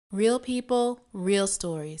Real people, real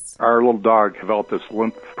stories. Our little dog developed this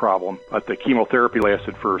lymph problem, but the chemotherapy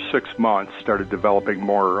lasted for 6 months, started developing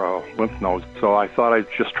more lymph nodes. So I thought I'd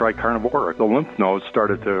just try Carnivora. The lymph nodes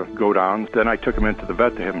started to go down. Then I took him into the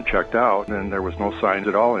vet to have him checked out, and there was no signs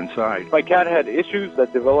at all inside. My cat had issues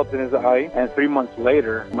that developed in his eye, and 3 months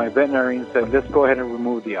later, my veterinarian said, let's go ahead and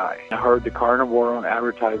remove the eye. I heard the Carnivora on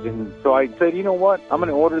advertising, so I said, you know what, I'm going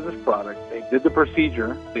to order this product. They did the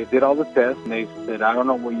procedure, they did all the tests, and they said, I don't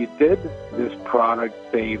know what you did. This product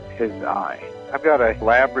saved his eye. I've got a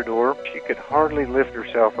Labrador. She could hardly lift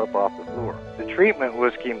herself up off the floor. The treatment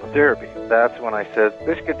was chemotherapy. That's when I said,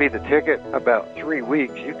 this could be the ticket. About 3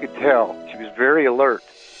 weeks, you could tell. She was very alert.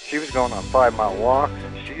 She was going on 5-mile walks.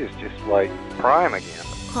 She is just like prime again.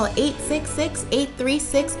 Call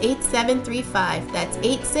 866-836-8735. That's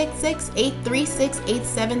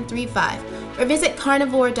 866-836-8735. Or visit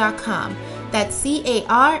carnivora.com. That's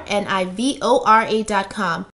CARNIVORA.com.